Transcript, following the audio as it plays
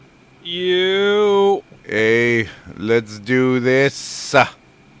You. Hey, let's do this.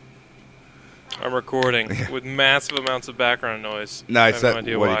 I'm recording with massive amounts of background noise. Nice. I have no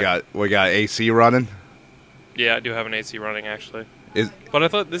idea why. You got? We got AC running? Yeah, I do have an AC running, actually. But I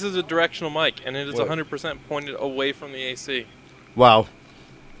thought this is a directional mic, and it is 100% pointed away from the AC. Well,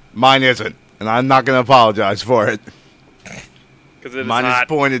 mine isn't, and I'm not going to apologize for it. Because it is mine hot. is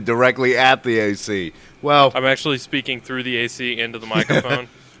pointed directly at the AC. Well, I'm actually speaking through the AC into the microphone.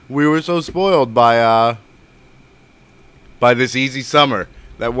 We were so spoiled by this easy summer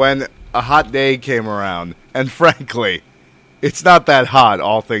that when a hot day came around, and frankly, it's not that hot,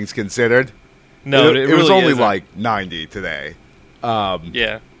 all things considered. No, it really was only isn't. like 90 today.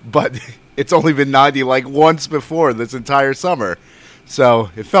 Yeah. But it's only been 90 like once before this entire summer. So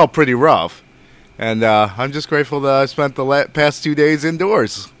it felt pretty rough. And I'm just grateful that I spent the past 2 days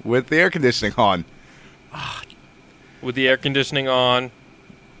indoors with the air conditioning on. With the air conditioning on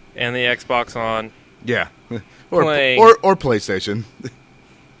and the Xbox on. Yeah. Or PlayStation.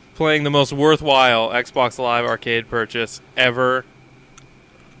 Playing the most worthwhile Xbox Live Arcade purchase ever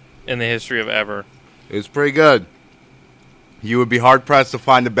in the history of ever. It's pretty good. You would be hard-pressed to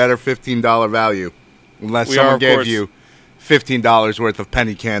find a better $15 value unless someone gave you $15 worth of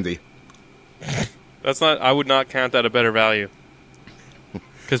penny candy. I would not count that a better value.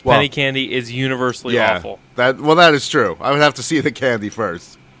 Because penny candy is universally awful. That is true. I would have to see the candy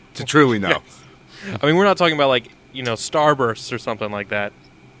first to truly know. Yes. I mean, we're not talking about, Starbursts or something like that.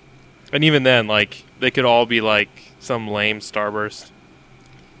 And even then, they could all be, some lame Starburst.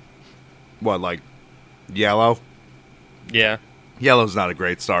 What, yellow? Yeah. Yellow's not a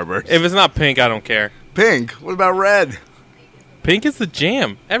great Starburst. If it's not pink, I don't care. Pink? What about red? Pink is the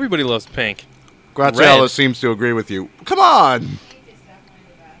jam. Everybody loves pink. Graziella seems to agree with you. Come on!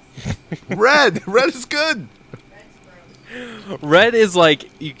 Red! Red is good! Red is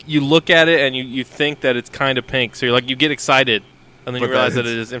you look at it and you think that it's kind of pink, so you get excited, and then you realize that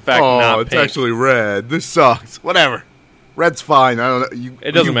it is in fact not pink. Oh, it's actually red. This sucks. Whatever. Red's fine. I don't know.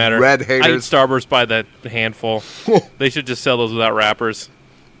 It doesn't matter. Red haters. I eat Starburst by the handful. They should just sell those without wrappers.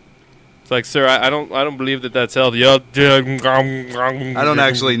 It's like, sir, I don't believe that's healthy. I don't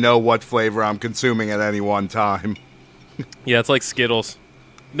actually know what flavor I'm consuming at any one time. Yeah, it's like Skittles.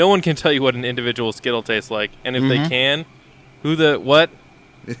 No one can tell you what an individual Skittle tastes like, and if they can, what?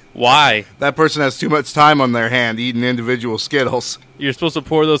 Why? That person has too much time on their hand eating individual Skittles. You're supposed to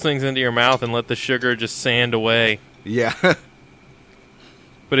pour those things into your mouth and let the sugar just sand away. Yeah.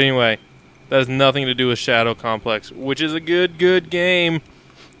 But anyway, that has nothing to do with Shadow Complex, which is a good game.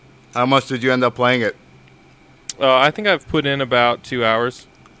 How much did you end up playing it? I think I've put in about 2 hours.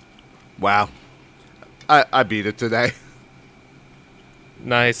 Wow. I beat it today.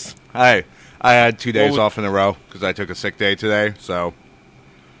 Nice. I had 2 days off in a row because I took a sick day today, so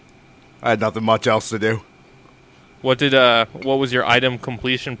I had nothing much else to do. What was your item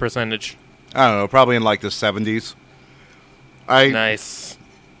completion percentage? I don't know, probably in the 70s. Nice.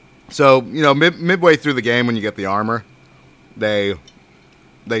 So, midway through the game when you get the armor, they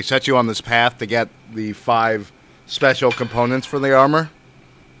set you on this path to get the 5 special components for the armor.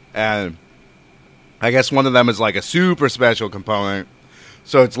 And I guess one of them is a super special component.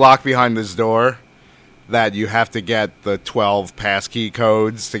 So it's locked behind this door that you have to get the 12 passkey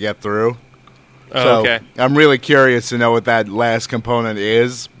codes to get through. Oh, so okay. I'm really curious to know what that last component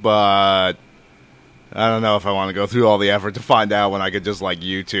is, but I don't know if I want to go through all the effort to find out when I could just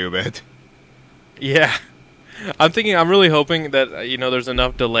YouTube it. Yeah. I'm really hoping that there's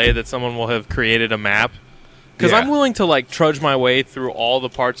enough delay that someone will have created a map. Because I'm willing to trudge my way through all the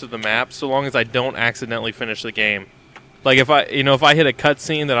parts of the map so long as I don't accidentally finish the game. If I hit a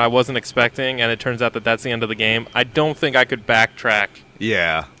cutscene that I wasn't expecting and it turns out that that's the end of the game, I don't think I could backtrack.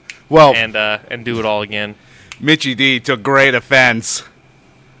 Yeah. Well, and do it all again. Mitchie D took great offense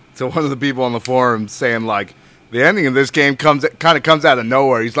to one of the people on the forum saying the ending of this game comes out of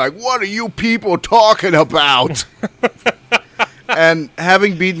nowhere. He's like, "What are you people talking about?" And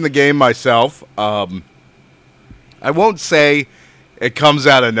having beaten the game myself, I won't say it comes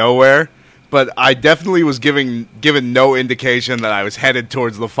out of nowhere, but I definitely was given no indication that I was headed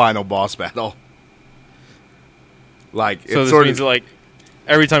towards the final boss battle. So this means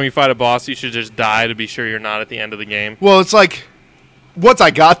every time you fight a boss, you should just die to be sure you're not at the end of the game. Well, it's once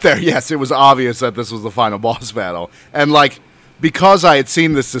I got there, yes, it was obvious that this was the final boss battle. And, because I had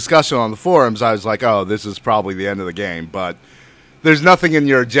seen this discussion on the forums, I was like, oh, this is probably the end of the game. But there's nothing in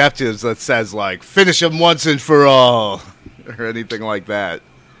your objectives that says, finish him once and for all, or anything like that.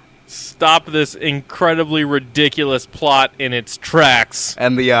 Stop this incredibly ridiculous plot in its tracks.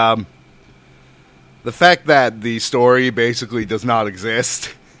 And the fact that the story basically does not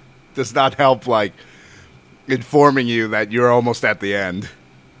exist does not help, like, informing you that you're almost at the end.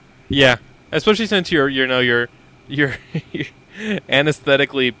 Yeah, especially since your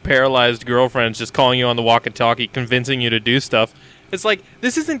anesthetically paralyzed girlfriend's just calling you on the walkie-talkie, convincing you to do stuff. It's like,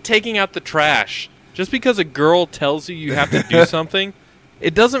 this isn't taking out the trash. Just because a girl tells you have to do something,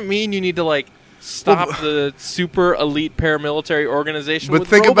 it doesn't mean you need to, like, stop the super elite paramilitary organization with But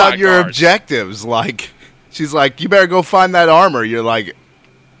think robot about your guards. objectives. Like, she's like, you better go find that armor. You're like,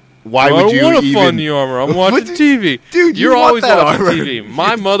 why would you I don't want to even... fund the armor. I'm watching TV. Dude, You're want always that watching armor. TV.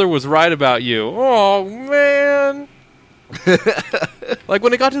 My mother was right about you. Oh, man. Like,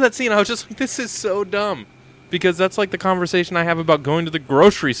 when it got to that scene, I was just like, this is so dumb. Because that's like the conversation I have about going to the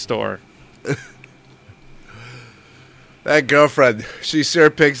grocery store. That girlfriend, she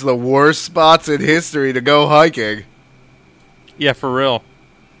sure picks the worst spots in history to go hiking. Yeah, for real.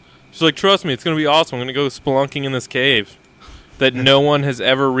 She's like, trust me, it's going to be awesome. I'm going to go spelunking in this cave that no one has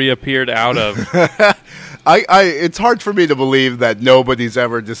ever reappeared out of. It's hard for me to believe that nobody's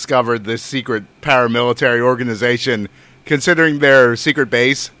ever discovered this secret paramilitary organization, considering their secret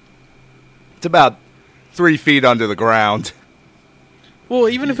base. It's about 3 feet under the ground. Well,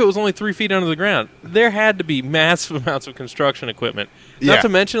 even if it was only 3 feet under the ground, there had to be massive amounts of construction equipment. Not to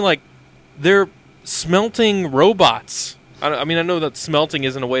mention, like, they're smelting robots. I mean, I know that smelting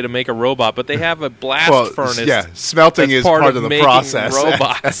isn't a way to make a robot, but they have a blast furnace. Yeah, smelting is part of the process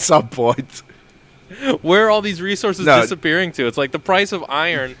at some point. Where are all these resources disappearing to? It's like the price of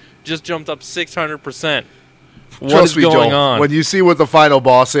iron just jumped up 600%. What is going on? When you see what the final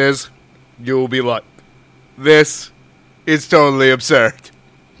boss is, you will be like, this is totally absurd.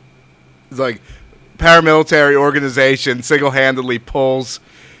 It's like paramilitary organization single-handedly pulls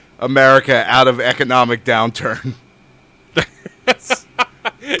America out of economic downturn.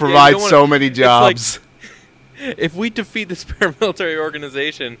 Provides so many jobs. Like, if we defeat this paramilitary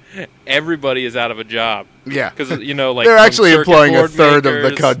organization, everybody is out of a job. Yeah. Because, you know, like, they're actually employing a third makers,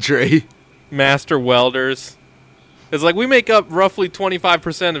 of the country. Master welders. It's like, we make up roughly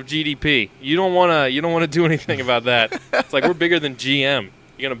 25% of GDP. You don't want to do anything about that. It's like, we're bigger than GM.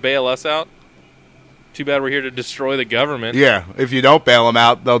 You going to bail us out? Too bad we're here to destroy the government. Yeah, if you don't bail them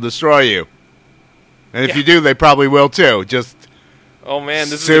out, they'll destroy you. And if you do, they probably will too. Just oh man,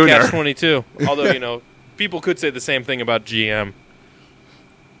 this sooner. is a catch-22. Although, you know, people could say the same thing about GM.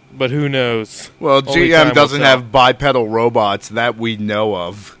 But who knows? Well, Only GM doesn't have bipedal robots that we know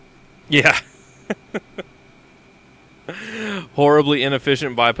of. Yeah. Horribly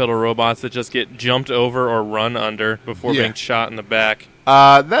inefficient bipedal robots that just get jumped over or run under before being shot in the back.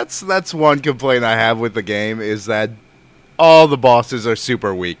 That's one complaint I have with the game, is that all the bosses are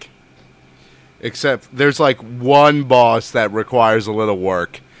super weak. Except there's like one boss that requires a little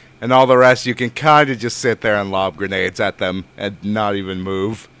work, and all the rest you can kind of just sit there and lob grenades at them and not even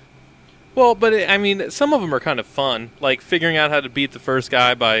move. Well, but I mean, some of them are kind of fun, like figuring out how to beat the first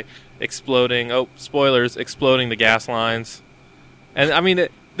guy by exploding, spoilers, exploding the gas lines. And I mean,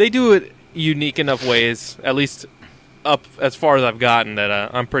 they do it unique enough ways, at least up as far as I've gotten,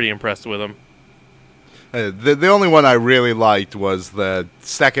 that I'm pretty impressed with them. The only one I really liked was the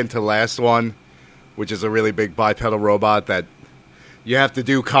second to last one, which is a really big bipedal robot that you have to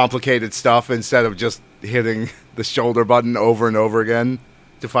do complicated stuff instead of just hitting the shoulder button over and over again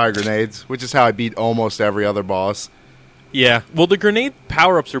to fire grenades, which is how I beat almost every other boss. Yeah, well, the grenade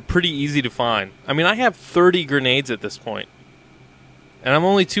power-ups are pretty easy to find. I mean, I have 30 grenades at this point, and I'm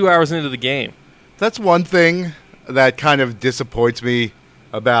only 2 hours into the game. That's one thing that kind of disappoints me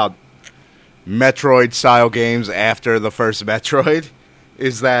about Metroid-style games after the first Metroid,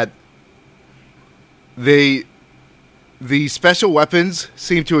 is that the special weapons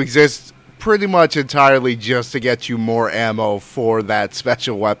seem to exist pretty much entirely just to get you more ammo for that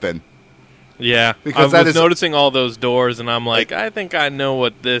special weapon. Yeah, because I was noticing all those doors, and I'm like, I think I know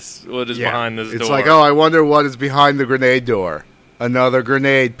what is behind this door. It's like, oh, I wonder what is behind the grenade door. Another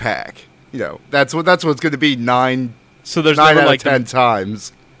grenade pack. You know, that's what's going to be 9 out of 10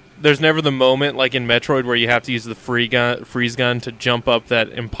 times. There's never the moment, like in Metroid, where you have to use the freeze gun to jump up that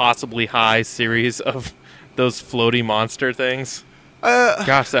impossibly high series of those floaty monster things.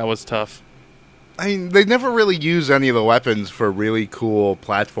 Gosh, that was tough. I mean, they never really use any of the weapons for really cool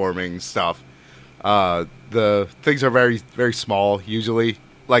platforming stuff. The things are very, very small, usually.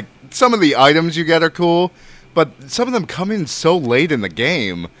 Like, some of the items you get are cool, but some of them come in so late in the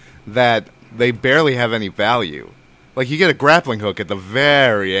game that they barely have any value. Like, you get a grappling hook at the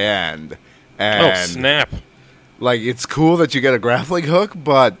very end. And, oh, snap. Like, it's cool that you get a grappling hook,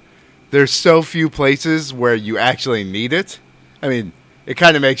 but there's so few places where you actually need it. I mean, it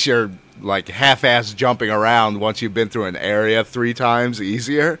kind of makes your, like, half-ass jumping around once you've been through an area 3 times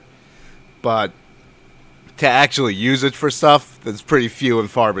easier. but to actually use it for stuff, that's pretty few and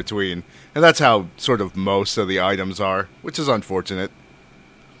far between. And that's how sort of most of the items are, which is unfortunate.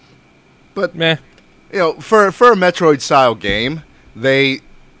 But meh. You know, for a Metroid-style game, they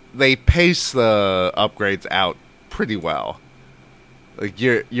pace the upgrades out pretty well. Like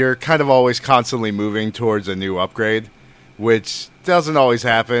you're kind of always constantly moving towards a new upgrade, which doesn't always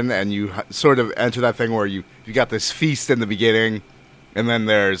happen, and you sort of enter that thing where you got this feast in the beginning, and then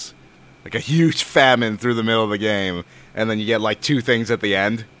there's like a huge famine through the middle of the game, and then you get like 2 things at the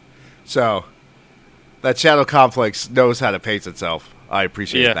end. So that Shadow Complex knows how to pace itself. I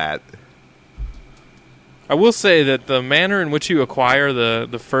appreciate that. I will say that the manner in which you acquire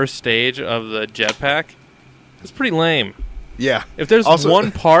the first stage of the jetpack is pretty lame. Yeah. If there's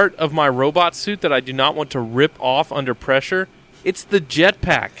one part of my robot suit that I do not want to rip off under pressure, it's the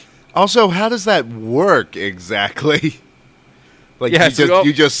jetpack. Also, how does that work exactly? Like, yeah,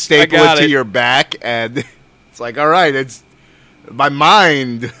 you just staple it to your back, and it's like, all right, it's my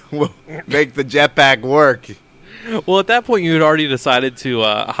mind will make the jetpack work. Well, at that point, you had already decided to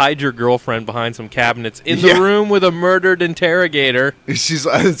hide your girlfriend behind some cabinets in the room with a murdered interrogator.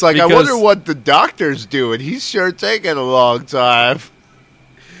 It's like, I wonder what the doctor's doing. He's sure taking a long time.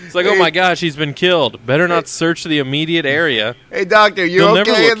 It's like, oh my gosh, he's been killed. Better not search the immediate area. Hey, doctor, you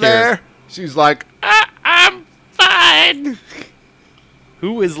okay in there? She's like, I'm fine.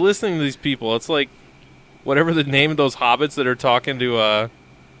 Who is listening to these people? It's like, whatever the name of those hobbits that are talking to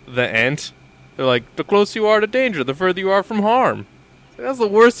the Ent. They're like, the closer you are to danger, the further you are from harm. That's the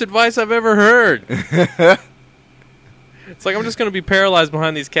worst advice I've ever heard. It's like, I'm just going to be paralyzed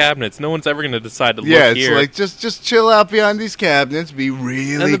behind these cabinets. No one's ever going to decide to look here. Yeah, it's like, just chill out behind these cabinets. Be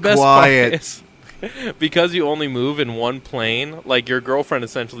really and the best quiet. Part is, because you only move in one plane, like your girlfriend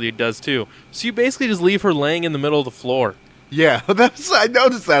essentially does too. So you basically just leave her laying in the middle of the floor. Yeah, I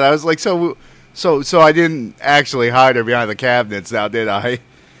noticed that. I was like, so I didn't actually hide her behind the cabinets now, did I?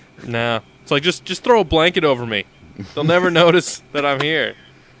 No. It's like, just throw a blanket over me. They'll never notice that I'm here.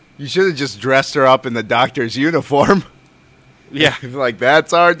 You should have just dressed her up in the doctor's uniform. Yeah. Like,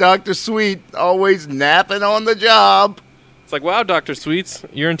 that's our Dr. Sweet, always napping on the job. It's like, wow, Dr. Sweets,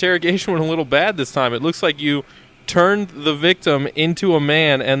 your interrogation went a little bad this time. It looks like you turned the victim into a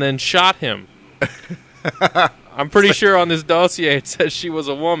man and then shot him. I'm pretty sure on this dossier it says she was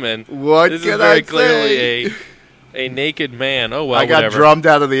a woman. What this can is very I clearly say? A naked man. Oh, well, I got whatever. drummed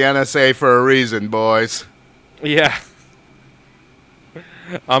out of the NSA for a reason, boys. Yeah.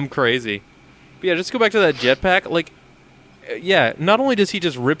 I'm crazy. But yeah, just go back to that jetpack. Like, yeah, not only does he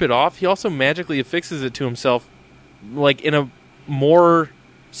just rip it off, he also magically affixes it to himself, like, in a more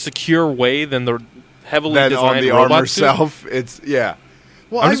secure way than the heavily designed on the robot armor suit. self. It's, yeah.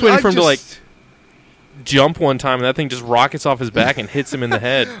 Well, I'm just waiting for him to, like, jump one time and that thing just rockets off his back and hits him in the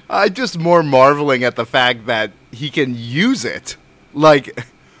head. I'm just more marveling at the fact that he can use it. Like,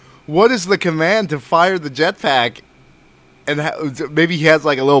 what is the command to fire the jetpack? And maybe he has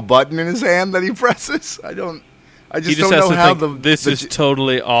like a little button in his hand that he presses. I just don't know how this is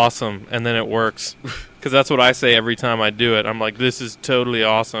totally awesome, and then it works. Because that's what I say every time I do it. I'm like, this is totally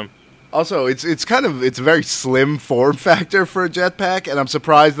awesome. Also, it's a very slim form factor for a jetpack, and I'm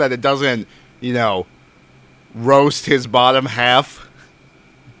surprised that it doesn't, roast his bottom half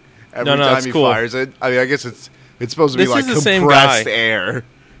every time he fires it. I mean, I guess it's supposed to be like compressed air.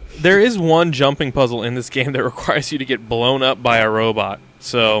 There is one jumping puzzle in this game that requires you to get blown up by a robot.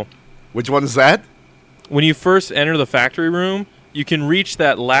 So, which one is that? When you first enter the factory room, you can reach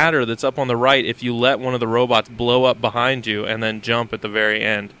that ladder that's up on the right if you let one of the robots blow up behind you and then jump at the very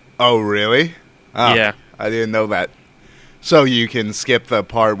end. Oh, really? Oh, yeah. I didn't know that. So you can skip the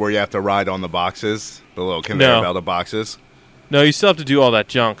part where you have to ride on the boxes, the little conveyor belt of boxes? No, you still have to do all that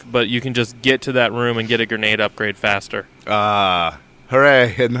junk, but you can just get to that room and get a grenade upgrade faster.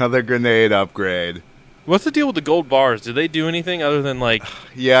 Hooray, another grenade upgrade. What's the deal with the gold bars? Do they do anything other than, like...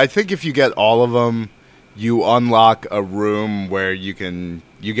 Yeah, I think if you get all of them, you unlock a room where you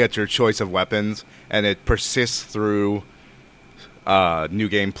get your choice of weapons, and it persists through New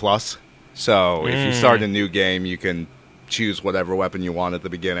Game Plus. So if you start a new game, you can choose whatever weapon you want at the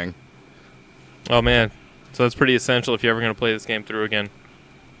beginning. Oh, man. So that's pretty essential if you're ever going to play this game through again.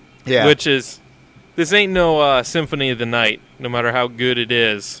 Yeah. Which is... This ain't no Symphony of the Night, no matter how good it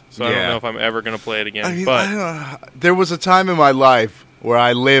is. So I don't know if I'm ever going to play it again. I mean, there was a time in my life where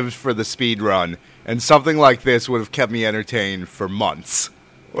I lived for the speed run, and something like this would have kept me entertained for months,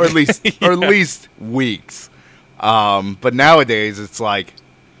 or at least or at least weeks. But nowadays, it's like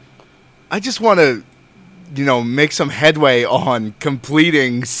I just want to, make some headway on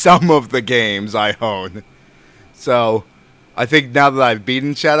completing some of the games I own. So I think now that I've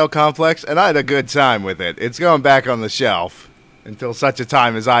beaten Shadow Complex, and I had a good time with it, it's going back on the shelf until such a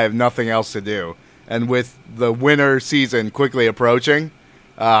time as I have nothing else to do. And with the winter season quickly approaching,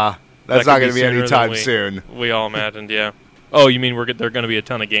 that's not going to be any time soon. We all imagined, yeah. Oh, you mean there are going to be a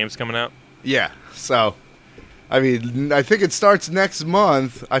ton of games coming out? Yeah, so, I mean, I think it starts next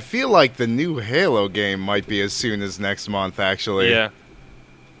month. I feel like the new Halo game might be as soon as next month, actually. Yeah.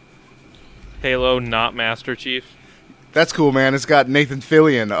 Halo, not Master Chief. That's cool, man. It's got Nathan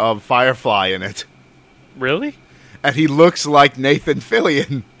Fillion of Firefly in it. Really? And he looks like Nathan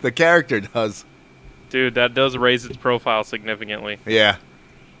Fillion, the character does. Dude, that does raise its profile significantly. Yeah.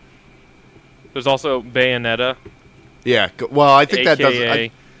 There's also Bayonetta. Yeah, well, I think AKA that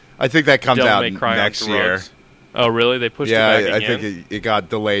does. I think that comes out next year. Oh, really? They pushed it back again? I think it got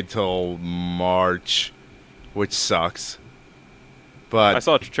delayed till March, which sucks. But I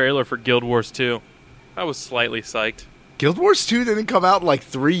saw a trailer for Guild Wars 2. I was slightly psyched. Guild Wars 2 didn't come out like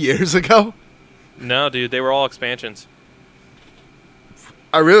 3 years ago? No, dude, they were all expansions.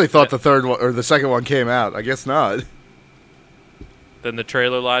 I really thought the third one or the second one came out. I guess not. Then the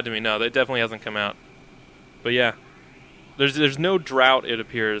trailer lied to me. No, that definitely hasn't come out. But yeah, there's no drought, it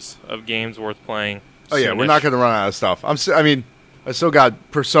appears, of games worth playing. Oh yeah, we're not going to run out of stuff. I still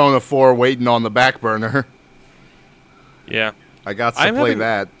got Persona 4 waiting on the back burner. Yeah, I got to play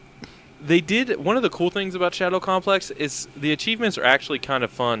that. They did. One of the cool things about Shadow Complex is the achievements are actually kind of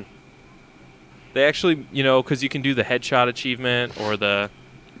fun. They actually, because you can do the headshot achievement or the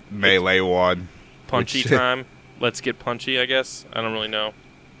melee one, punchy time. Let's get punchy, I guess. I don't really know,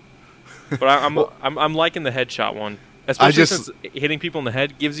 but I'm liking the headshot one, especially since hitting people in the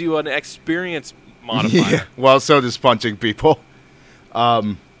head gives you an experience modifier. Yeah, well, so does punching people.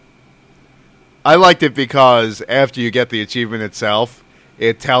 I liked it because after you get the achievement itself,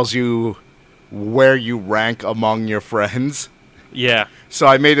 it tells you where you rank among your friends. Yeah. So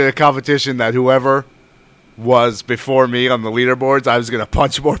I made it a competition that whoever was before me on the leaderboards, I was going to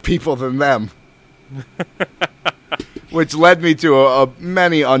punch more people than them. Which led me to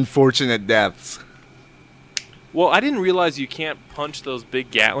many unfortunate deaths. Well, I didn't realize you can't punch those big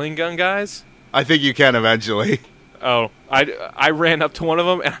Gatling gun guys. I think you can eventually. Oh, I ran up to one of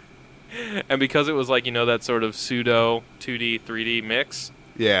them, and because it was like, that sort of pseudo 2D, 3D mix,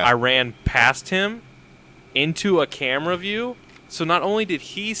 yeah, I ran past him into a camera view. So not only did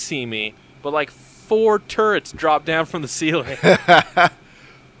he see me, but like 4 turrets dropped down from the ceiling.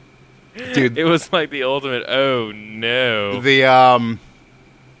 Dude, it was like the ultimate. Oh no! The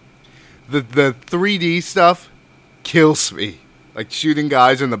 3D stuff kills me. Like shooting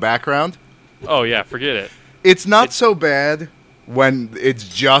guys in the background. Oh yeah, forget it. It's not so bad when it's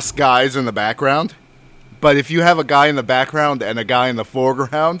just guys in the background, but if you have a guy in the background and a guy in the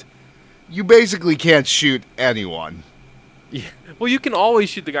foreground, you basically can't shoot anyone. Yeah. Well, you can always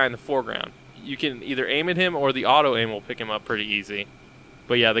shoot the guy in the foreground. You can either aim at him or the auto aim will pick him up pretty easy.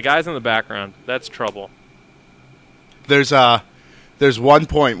 But yeah, the guys in the background, that's trouble. There's one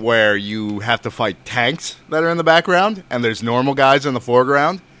point where you have to fight tanks that are in the background, and there's normal guys in the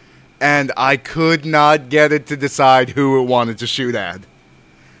foreground, and I could not get it to decide who it wanted to shoot at.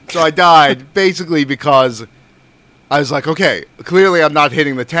 So I died basically because I was like, okay, clearly I'm not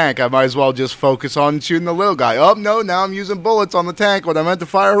hitting the tank. I might as well just focus on shooting the little guy. Oh, no, now I'm using bullets on the tank when I meant to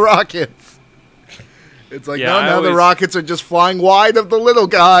fire rockets. It's like, now the rockets are just flying wide of the little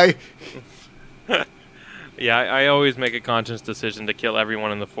guy. Yeah, I always make a conscious decision to kill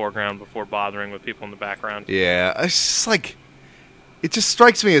everyone in the foreground before bothering with people in the background. Yeah, it's just like, it just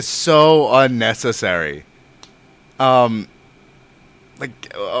strikes me as so unnecessary. We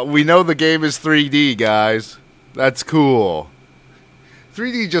know the game is 3D, guys. That's cool.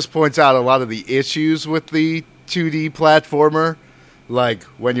 3D just points out a lot of the issues with the 2D platformer. Like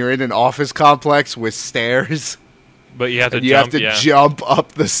when you're in an office complex with stairs. But you have to jump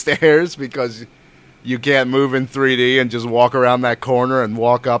up the stairs because you can't move in 3D and just walk around that corner and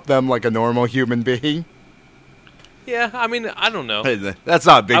walk up them like a normal human being. Yeah, I mean, I don't know. That's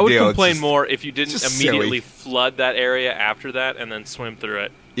not a big deal. I would complain more if you didn't immediately flood that area after that and then swim through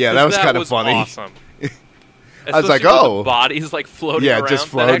it. Yeah, that was kind of funny. Awesome. I was like, oh. The bodies like floating around just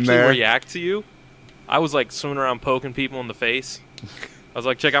floating that actually there. React to you. I was like swimming around poking people in the face. I was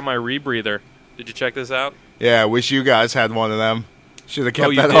like, check out my rebreather. Did you check this out? Yeah, I wish you guys had one of them. Should have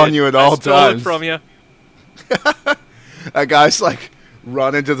kept that on you at all times. I stole it from you. That guy's like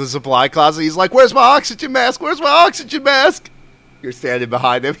run into the supply closet. He's like, where's my oxygen mask? Where's my oxygen mask? You're standing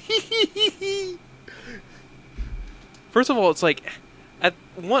behind him. First of all, it's like that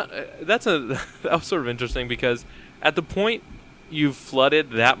was sort of interesting because at the point you've flooded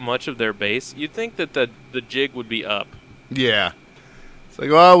that much of their base, you'd think that the jig would be up. Yeah. It's like,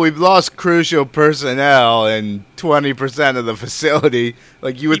 well, we've lost crucial personnel and 20% of the facility.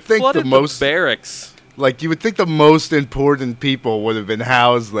 Like, you would think the most barracks. Like, you would think the most important people would have been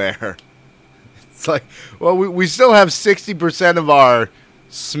housed there. It's like, well, we still have 60% of our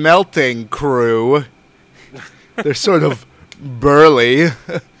smelting crew. They're sort of burly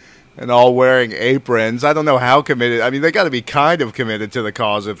and all wearing aprons. I don't know how committed. I mean, they got to be kind of committed to the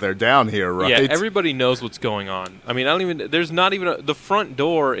cause if they're down here, right? Yeah, everybody knows what's going on. I mean, there's not even the front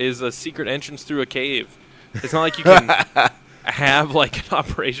door is a secret entrance through a cave. It's not like you can have like an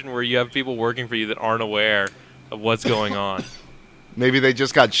operation where you have people working for you that aren't aware of what's going on. Maybe they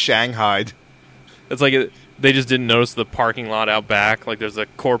just got shanghaied. It's like they just didn't notice the parking lot out back. Like there's a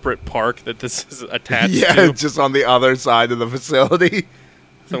corporate park that this is attached to. Yeah, just on the other side of the facility.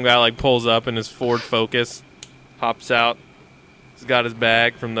 Some guy like pulls up in his Ford Focus, hops out. He's got his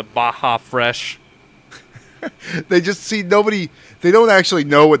bag from the Baja Fresh. They just see nobody. They don't actually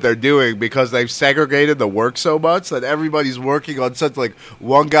know what they're doing because they've segregated the work so much that everybody's working on such like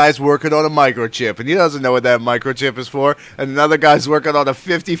one guy's working on a microchip and he doesn't know what that microchip is for, and another guy's working on a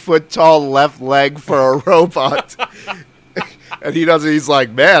 50-foot tall left leg for a robot. And he doesn't. He's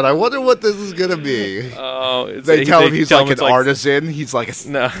like, man, I wonder what this is gonna be. Oh, they tell him he's like an artisan. He's like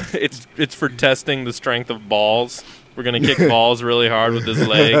no, it's for testing the strength of balls. We're gonna kick balls really hard with this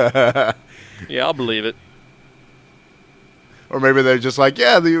leg. Yeah, I'll believe it. Or maybe they're just like,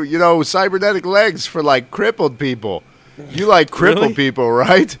 yeah, cybernetic legs for, like, crippled people. You like crippled people,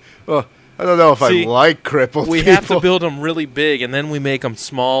 right? Well, I don't know if I like crippled people. We have to build them really big, and then we make them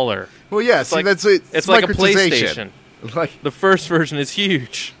smaller. Well, yeah, that's it. It's like a PlayStation. Like, the first version is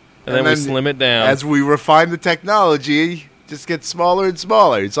huge, and then we slim it down. As we refine the technology, it just gets smaller and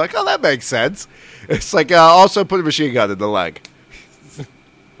smaller. It's like, oh, that makes sense. It's like, also put a machine gun in the leg.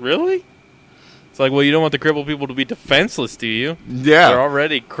 Really? It's like, well, you don't want the crippled people to be defenseless, do you? Yeah. They're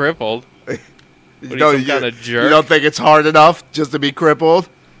already crippled. You kind of jerk? You don't think it's hard enough just to be crippled?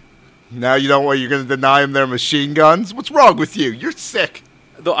 Now you don't want. You're going to deny them their machine guns? What's wrong with you? You're sick.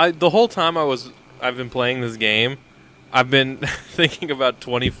 The whole time I've been playing this game, I've been thinking about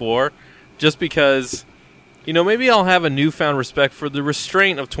 24, just because, maybe I'll have a newfound respect for the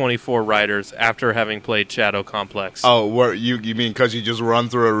restraint of 24 writers after having played Shadow Complex. Oh, you mean because you just run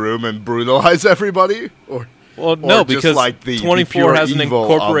through a room and brutalize everybody? No, because like 24 hasn't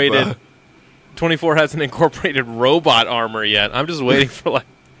incorporated 24 hasn't incorporated robot armor yet. I'm just waiting for like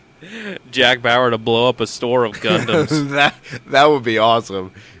Jack Bauer to blow up a store of Gundams. that would be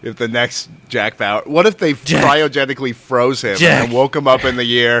awesome if the next Jack Bauer. What if they cryogenically froze him and woke him up in the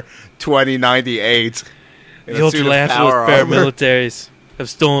year 2098? The ultra-nationalist paramilitaries have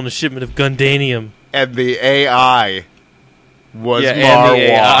stolen a shipment of Gundanium. And the AI was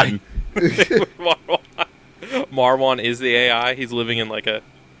Marwan. Marwan is the AI. He's living in like a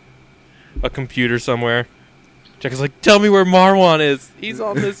computer somewhere. Jack is like, tell me where Marwan is. He's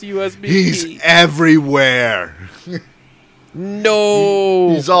on this USB. He's everywhere. No.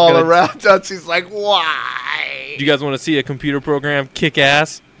 He's all around us. He's like, why? Do you guys want to see a computer program kick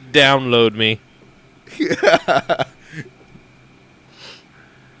ass? Download me.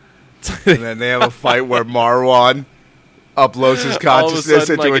 And then they have a fight where Marwan uploads his consciousness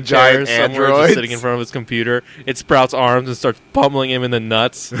into a giant android just sitting in front of his computer. It sprouts arms and starts pummeling him in the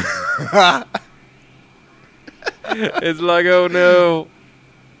nuts. It's like, oh no,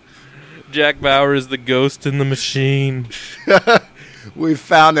 Jack Bauer is the ghost in the machine. We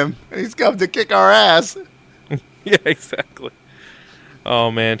found him and he's come to kick our ass. Yeah, exactly.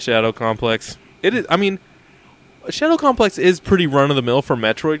 Oh man, Shadow Complex. It is. I mean, Shadow Complex is pretty run-of-the-mill for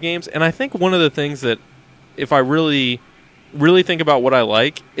Metroid games, and I think one of the things that, if I really think about what I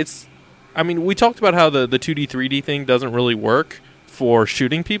like, it's... I mean, we talked about how the 2D, 3D thing doesn't really work for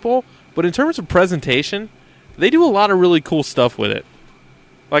shooting people, but in terms of presentation, they do a lot of really cool stuff with it.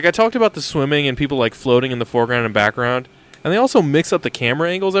 Like, I talked about the swimming and people, like, floating in the foreground and background, and they also mix up the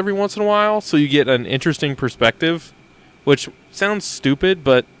camera angles every once in a while, so you get an interesting perspective, which sounds stupid,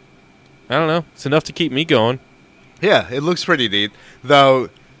 but... I don't know. It's enough to keep me going. Yeah, it looks pretty neat. Though,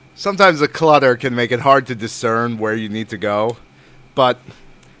 sometimes the clutter can make it hard to discern where you need to go. But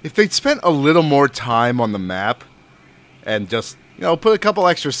if they'd spent a little more time on the map and just, put a couple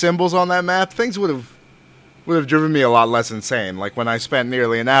extra symbols on that map, things would have driven me a lot less insane. Like when I spent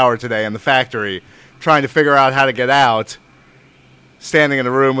nearly an hour today in the factory trying to figure out how to get out, standing in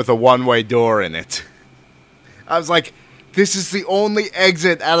a room with a one-way door in it. I was like... This is the only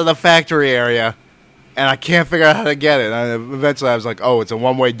exit out of the factory area, and I can't figure out how to get it. And eventually I was like, oh, it's a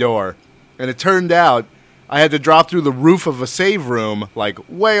one-way door. And it turned out I had to drop through the roof of a save room, like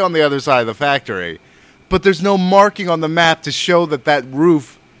way on the other side of the factory. but there's no marking on the map to show that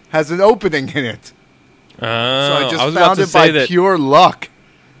roof has an opening in it. So I just found it by pure luck.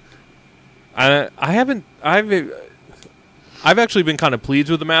 I've actually been kind of pleased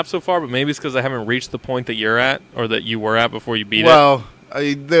with the map so far, but maybe it's because I haven't reached the point that you're at, or that you were at before you beat it. Well,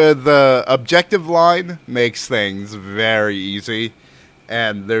 the objective line makes things very easy,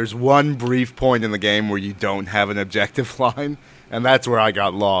 and there's one brief point in the game where you don't have an objective line, and that's where I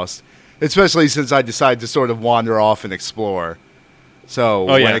got lost, especially since I decided to sort of wander off and explore. So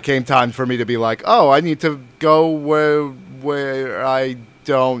when it came time for me to be like, I need to go where I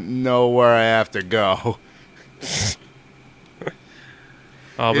don't know where I have to go.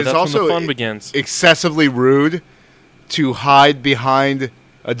 But that's also when the fun begins. Excessively rude to hide behind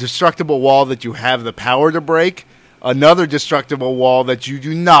a destructible wall that you have the power to break, another destructible wall that you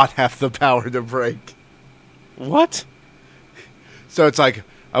do not have the power to break. What? So it's like,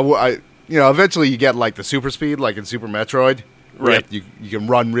 eventually you get like the super speed, like in Super Metroid. Right. You can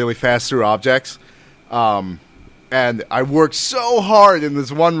run really fast through objects. And I worked so hard in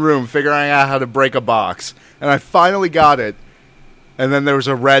this one room figuring out how to break a box. And I finally got it. And then there was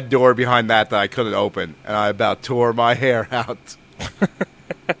a red door behind that I couldn't open. And I about tore my hair out.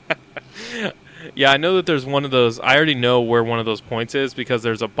 Yeah, I know that there's one of those. I already know where one of those points is because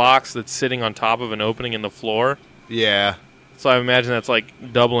there's a box that's sitting on top of an opening in the floor. Yeah. So I imagine that's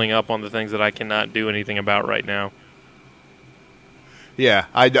like doubling up on the things that I cannot do anything about right now. Yeah,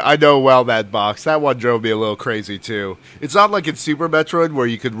 I know well that box. That one drove me a little crazy, too. It's not like in Super Metroid where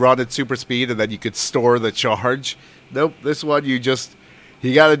you could run at super speed and then you could store the charge. Nope, this one you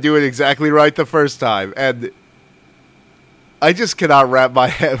got to do it exactly right the first time. And I just cannot wrap my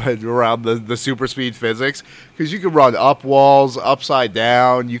head around the super speed physics. Because you can run up walls, upside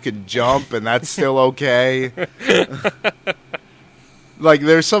down, you can jump, and that's still okay. Like,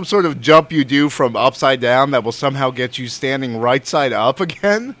 there's some sort of jump you do from upside down that will somehow get you standing right side up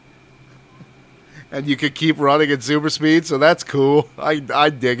again. And you can keep running at super speed, so that's cool. I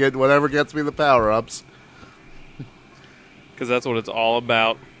dig it. Whatever gets me the power-ups. Because that's what it's all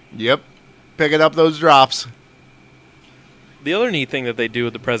about. Yep. Picking up those drops. The other neat thing that they do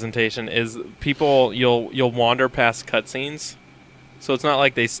with the presentation is you'll wander past cutscenes. So it's not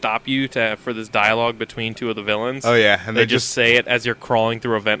like they stop you for this dialogue between two of the villains. Oh, yeah. And they just say it as you're crawling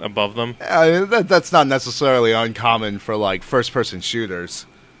through a vent above them. That's not necessarily uncommon for, like, first-person shooters.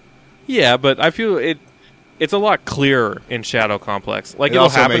 Yeah, but I feel it's a lot clearer in Shadow Complex. Like, it'll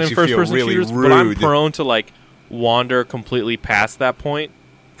happen in first-person shooters, but I'm prone to, like, wander completely past that point.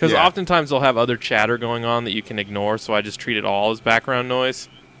 Because oftentimes they'll have other chatter going on that you can ignore, so I just treat it all as background noise.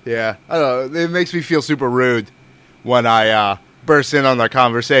 Yeah. I don't know. It makes me feel super rude when I burst in on their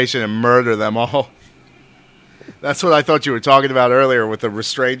conversation and murder them all. That's what I thought you were talking about earlier with the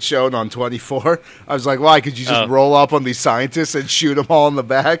restraint shown on 24. I was like, why? Could you just roll up on these scientists and shoot them all in the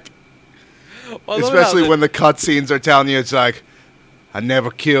back? Well, especially when the cutscenes are telling you it's like, I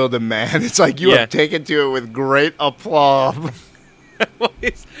never killed a man. It's like you have taken to it with great aplomb.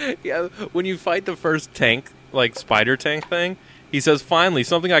 When you fight the first tank, like spider tank thing, he says, finally,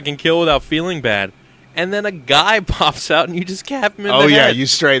 something I can kill without feeling bad. And then a guy pops out and you just cap him in the head. Oh, yeah, you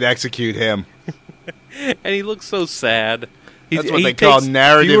straight execute him. And he looks so sad. That's what they call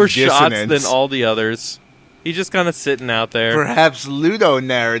narrative dissonance. Fewer shots than all the others. He's just kind of sitting out there. Perhaps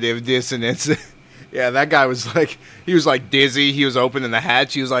ludonarrative dissonance. Yeah, that guy was like, he was like dizzy. He was opening the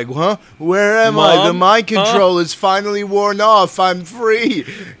hatch. He was like, huh? Where am I? The mind control is finally worn off. I'm free.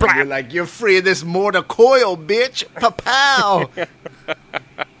 And you're like, you're free of this mortar coil, bitch. Pa-pow.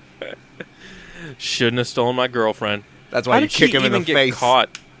 Shouldn't have stolen my girlfriend. That's why you kick him in the face.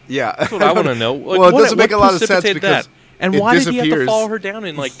 Caught? Yeah. That's what I want to know. Like, well, it doesn't make a lot of sense because that? And why did he have to follow her down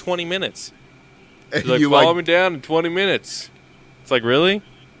in like 20 minutes? He's like, follow me down in 20 minutes. It's like, really?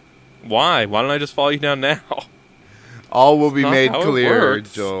 Why? Why don't I just follow you down now? All will be made clear,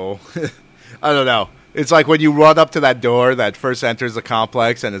 Joel. I don't know. It's like when you run up to that door that first enters the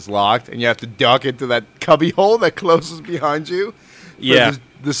complex and it's locked, and you have to duck into that cubby hole that closes behind you. Yeah.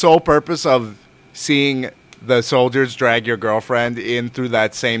 The sole purpose of seeing the soldiers drag your girlfriend in through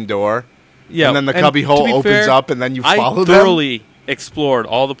that same door. Yeah. And then the cubby hole opens up, and then you follow them. I thoroughly explored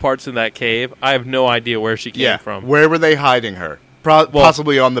all the parts in that cave. I have no idea where she came from. Where were they hiding her?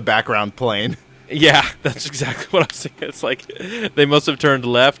 Possibly on the background plane. Yeah, that's exactly what I was thinking. It's like they must have turned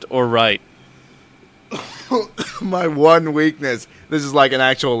left or right. My one weakness. This is like an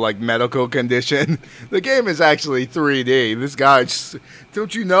actual like medical condition. The game is actually 3D. This guy just,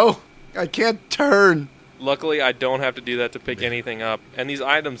 don't you know? I can't turn. Luckily, I don't have to do that to pick anything up, and these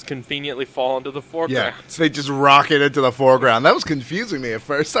items conveniently fall into the foreground. Yeah, so they just rocket into the foreground. That was confusing me at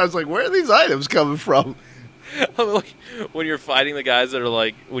first. I was like, where are these items coming from? Like, when you're fighting the guys that are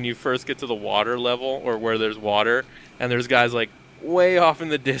like, when you first get to the water level, or where there's water, and there's guys like way off in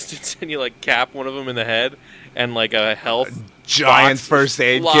the distance, and you like cap one of them in the head, and like a health giant first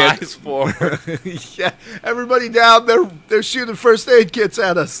aid flies kit. Forward. Yeah, everybody down. They're shooting first aid kits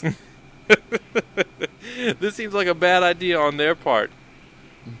at us. This seems like a bad idea on their part.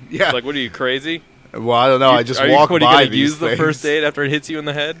 Yeah. It's like, what are you, crazy? Well, I don't know. I just walk by these things. Are you going to use the first aid after it hits you in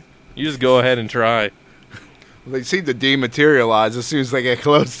the head? You just go ahead and try. They seem to dematerialize as soon as they get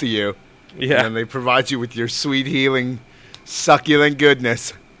close to you. Yeah. And they provide you with your sweet healing, succulent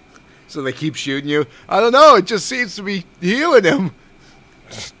goodness. So they keep shooting you. I don't know. It just seems to be healing him.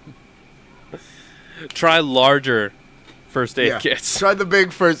 Try larger first aid kits. Try the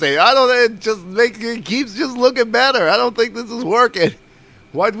big first aid. It keeps just looking better. I don't think this is working.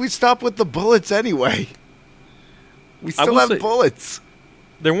 Why'd we stop with the bullets anyway? We still have bullets.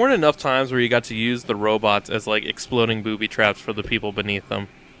 There weren't enough times where you got to use the robots as like exploding booby traps for the people beneath them.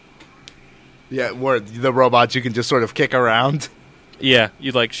 Yeah, where the robots you can just sort of kick around. Yeah,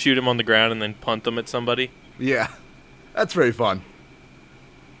 you like shoot them on the ground and then punt them at somebody. Yeah, that's very fun.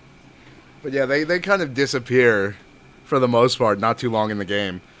 But yeah, they kind of disappear for the most part, not too long in the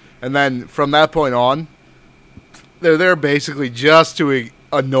game. And then from that point on, they're there basically just to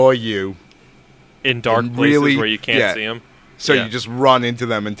annoy you. In dark places where you can't see them. So you just run into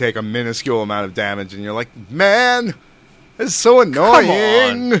them and take a minuscule amount of damage, and you're like, man, it's so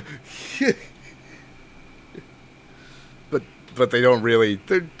annoying. But they don't really.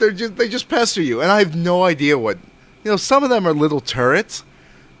 They just pester you, and I have no idea what. Some of them are little turrets.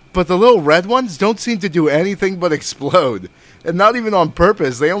 But the little red ones don't seem to do anything but explode. And not even on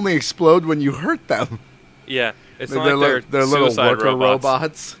purpose. They only explode when you hurt them. Yeah. It's not like they're little worker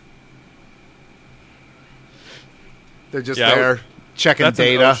robots. They're just there checking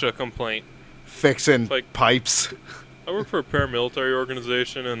data. That's an OSHA complaint. Fixing pipes. I work for a paramilitary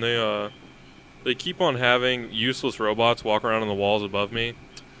organization, and they keep on having useless robots walk around on the walls above me.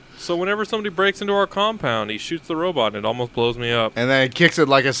 So whenever somebody breaks into our compound, he shoots the robot, and it almost blows me up. And then he kicks it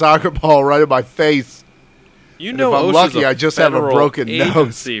like a soccer ball right in my face. You know, if I'm lucky, I just have a broken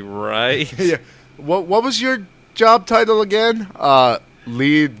agency, nose. Right? Yeah. What was your job title again?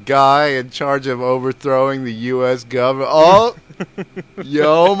 Lead guy in charge of overthrowing the U.S. government. Oh, you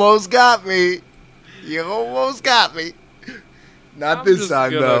almost got me. You almost got me. Not this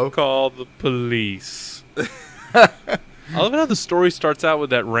time, though. I'm just gonna call the police. I love how the story starts out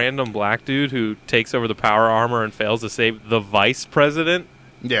with that random black dude who takes over the power armor and fails to save the vice president.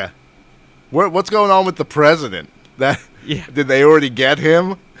 Yeah. What's going on with the president? Did they already get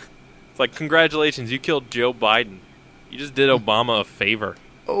him? It's like, congratulations, you killed Joe Biden. You just did Obama a favor.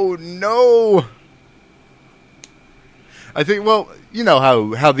 Oh, no. I think, you know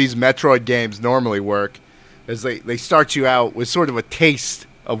how these Metroid games normally work, is they start you out with sort of a taste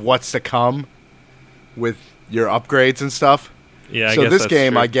of what's to come with your upgrades and stuff. Yeah, so this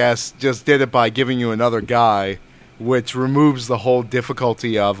game, true. I guess, just did it by giving you another guy, which removes the whole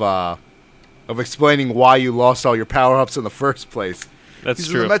difficulty of explaining why you lost all your power-ups in the first place. That's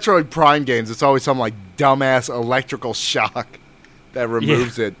true. In the Metroid Prime games, it's always some like dumbass electrical shock that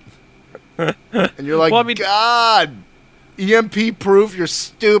removes it. And you're like, God, EMP-proof your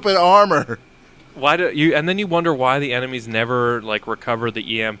stupid armor. Why do you? And then you wonder why the enemies never like recover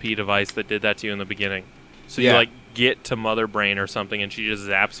the EMP device that did that to you in the beginning. So you like get to Mother Brain or something, and she just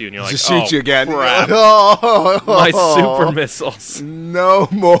zaps you, and you're like, just shoot you again. Crap. Oh, my super missiles. No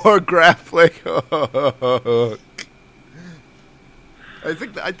more grappling.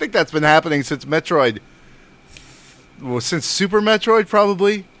 I think that's been happening since Metroid. Well, since Super Metroid,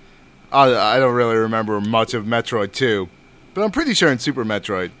 probably. I don't really remember much of Metroid 2, but I'm pretty sure in Super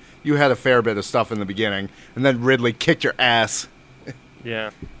Metroid you had a fair bit of stuff in the beginning, and then Ridley kicked your ass. Yeah.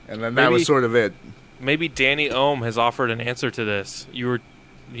 And then that was sort of it. Maybe Danny Ohm has offered an answer to this.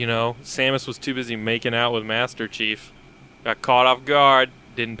 Samus was too busy making out with Master Chief. Got caught off guard,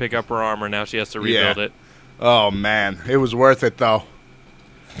 didn't pick up her armor, now she has to rebuild it. Oh, man. It was worth it, though.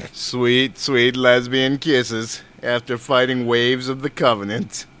 Sweet, sweet lesbian kisses after fighting waves of the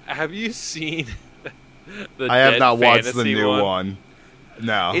Covenant. Have you seen I have not watched the new one.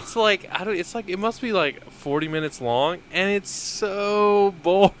 No. It's like it must be like 40 minutes long, and it's so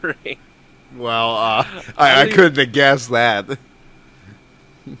boring. Well, I couldn't have guessed that.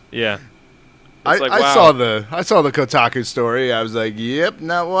 Yeah. I saw the Kotaku story. I was like, yep,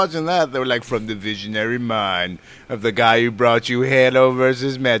 not watching that. They were like, from the visionary mind of the guy who brought you Halo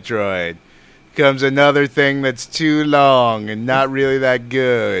versus Metroid. comes another thing that's too long and not really that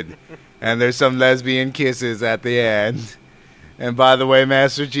good. And there's some lesbian kisses at the end. And by the way,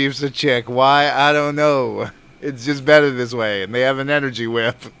 Master Chief's a chick. Why? I don't know. It's just better this way, and they have an energy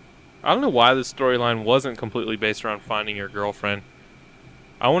whip. I don't know why this storyline wasn't completely based around finding your girlfriend.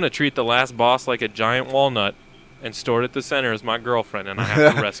 I want to treat the last boss like a giant walnut and store it at the center as my girlfriend, and I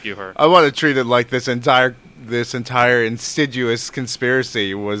have to rescue her. I want to treat it like this entire insidious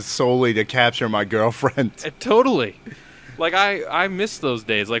conspiracy was solely to capture my girlfriend. Totally. Like, I miss those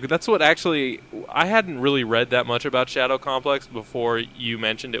days. Like, that's what actually... I hadn't really read that much about Shadow Complex before you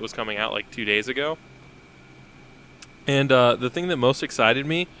mentioned it was coming out, like, 2 days ago. And the thing that most excited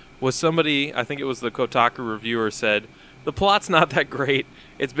me was somebody, I think it was the Kotaku reviewer, said, the plot's not that great.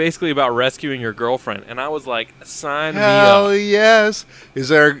 It's basically about rescuing your girlfriend. And I was like, sign me up. Hell yes. Is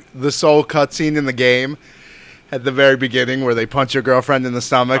there the sole cutscene in the game at the very beginning where they punch your girlfriend in the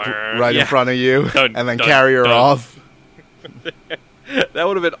stomach right in front of you and then carry her off? That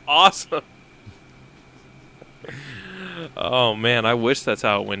would have been awesome. Oh, man, I wish that's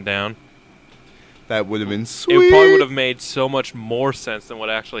how it went down. That would have been sweet. It probably would have made so much more sense than what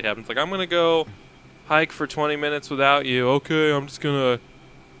actually happens. Like, I'm going to go hike for 20 minutes without you. Okay, I'm just going to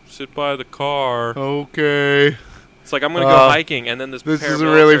sit by the car. Okay. It's like, I'm going to go hiking, and then this is a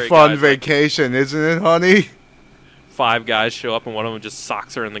really fun vacation, like, isn't it, honey? 5 guys show up, and one of them just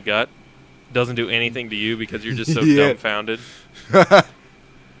socks her in the gut. Doesn't do anything to you because you're just so dumbfounded.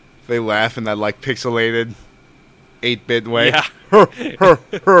 They laugh in that, like, pixelated 8-bit way. Yeah.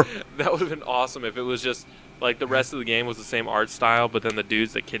 That would have been awesome if it was just, like, the rest of the game was the same art style, but then the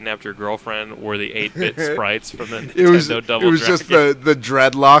dudes that kidnapped your girlfriend were the 8-bit sprites from the Nintendo Double Dragon. It was just the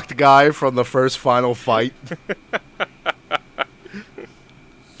dreadlocked guy from the first Final Fight.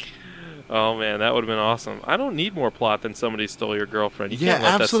 Oh, man, that would have been awesome. I don't need more plot than somebody stole your girlfriend. You can't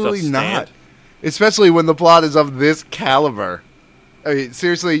let absolutely that stuff stand. Not. Especially when the plot is of this caliber. I mean,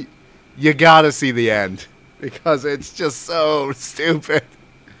 seriously, you gotta see the end. Because it's just so stupid.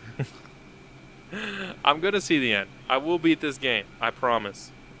 I'm going to see the end. I will beat this game. I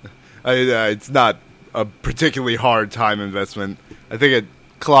promise. It's not a particularly hard time investment. I think it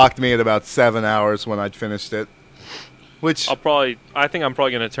clocked me at about 7 hours when I'd finished it. Which I think I'm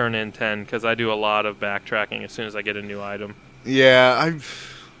probably going to turn in 10 because I do a lot of backtracking as soon as I get a new item. Yeah,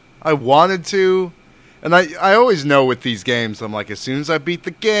 I wanted to. And I always know with these games, I'm like, as soon as I beat the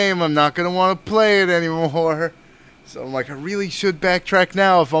game, I'm not going to want to play it anymore. So I'm like, I really should backtrack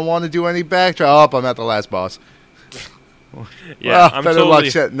now if I want to do any backtrack. Oh, I'm at the last boss. Yeah, well, better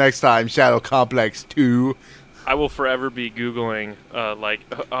luck next time, Shadow Complex 2. I will forever be Googling,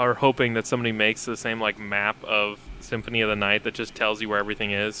 or hoping that somebody makes the same, like, map of Symphony of the Night that just tells you where everything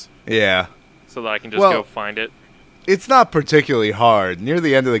is. Yeah. So that I can just go find it. It's not particularly hard. Near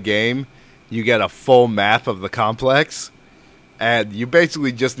the end of the game, you get a full map of the complex, and you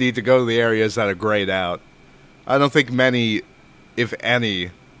basically just need to go to the areas that are grayed out. I don't think many, if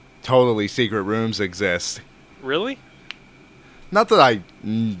any, totally secret rooms exist. Really? Not that I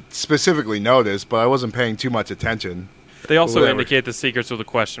specifically noticed, but I wasn't paying too much attention. They also indicate the secrets with a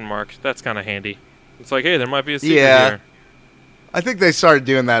question mark. That's kind of handy. It's like, hey, there might be a secret here. I think they started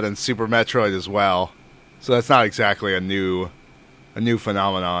doing that in Super Metroid as well. So that's not exactly a new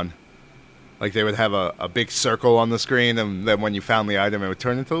phenomenon. Like, they would have a big circle on the screen, and then when you found the item, it would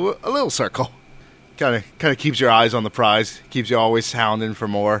turn into a little circle. Kind of keeps your eyes on the prize. Keeps you always hounding for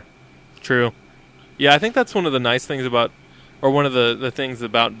more. True. Yeah, I think that's one of the nice things about, or one of the things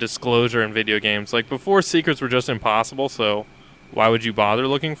about disclosure in video games. Like, before, secrets were just impossible, so why would you bother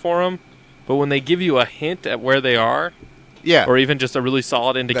looking for them? But when they give you a hint at where they are, or even just a really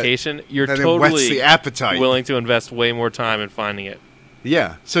solid indication, you're totally the appetite. Willing to invest way more time in finding it.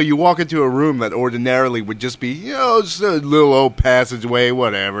 Yeah, so you walk into a room that ordinarily would just be, just a little old passageway,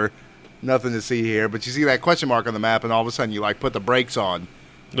 whatever. Nothing to see here. But you see that question mark on the map, and all of a sudden you, put the brakes on.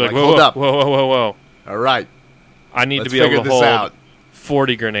 Like, hold up. Whoa. All right. I need to be able to hold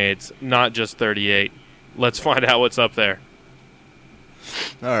 40 grenades, not just 38. Let's find out what's up there.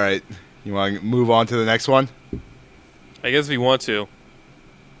 All right. You want to move on to the next one? I guess if you want to.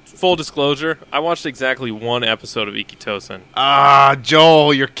 Full disclosure, I watched exactly one episode of Ikkitosen. Ah,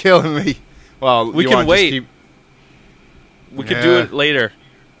 Joel, you're killing me. Well, we can wait. We could do it later.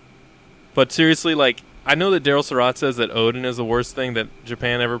 But seriously, I know that Daryl Surratt says that Odin is the worst thing that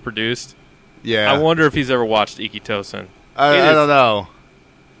Japan ever produced. Yeah. I wonder if he's ever watched Ikkitosen. I don't know.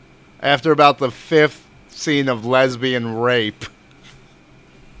 After about the 5th scene of lesbian rape,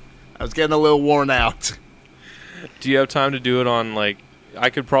 I was getting a little worn out. Do you have time to do it on, I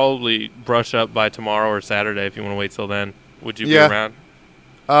could probably brush up by tomorrow or Saturday if you want to wait till then. Would you be around?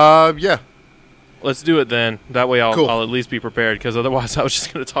 Yeah. Let's do it then. That way Cool. I'll at least be prepared, because otherwise I was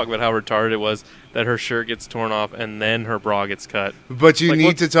just going to talk about how retarded it was that her shirt gets torn off and then her bra gets cut. But you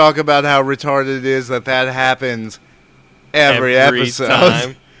need to talk about how retarded it is that happens every episode.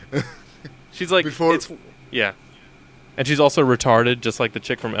 Time. She's like, yeah. And she's also retarded, just like the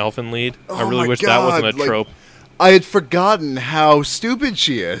chick from Elfen Lied. Oh I really wish that wasn't a trope. I had forgotten how stupid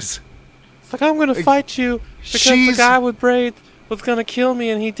she is. It's like, I'm going to fight you because the guy with braids was going to kill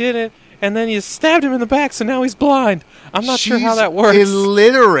me and he didn't. And then you stabbed him in the back, so now he's blind. I'm not sure how that works.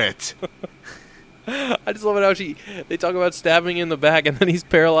 Illiterate. I just love it how they talk about stabbing in the back, and then he's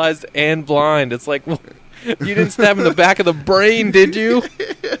paralyzed and blind. It's like, well, you didn't stab in the back of the brain, did you?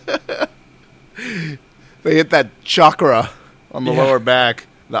 They hit that chakra on the lower back,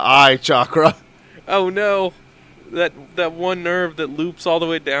 the eye chakra. Oh no, that one nerve that loops all the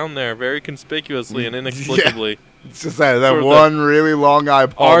way down there, very conspicuously and inexplicably. Yeah. It's just that one really long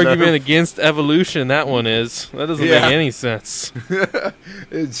eyeball argument nerve. Against evolution, that one is. That doesn't make any sense.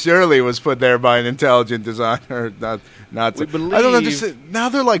 It surely was put there by an intelligent designer. Not. I don't understand. Now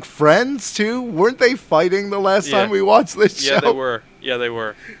they're like friends, too? Weren't they fighting the last time we watched this show? Yeah, they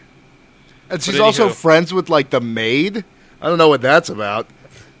were. And she's also friends with, like, the maid? I don't know what that's about.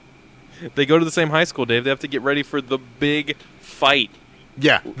 They go to the same high school, Dave. They have to get ready for the big fight.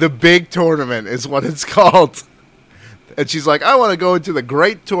 Yeah, the big tournament is what it's called. And she's like, I want to go into the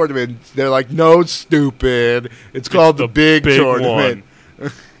great tournament. They're like, no, stupid. It's called the big tournament.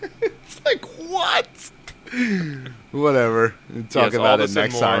 It's like, what? Whatever. We'll talk about it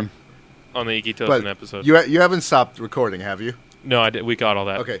next time. On the Ikkitosen episode. You haven't stopped recording, have you? No, I did. We got all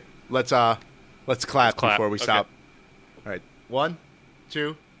that. Okay. Let's clap before we stop. All right. 1,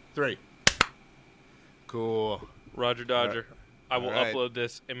 2, 3. Cool. Roger Dodger. I will upload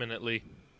this imminently.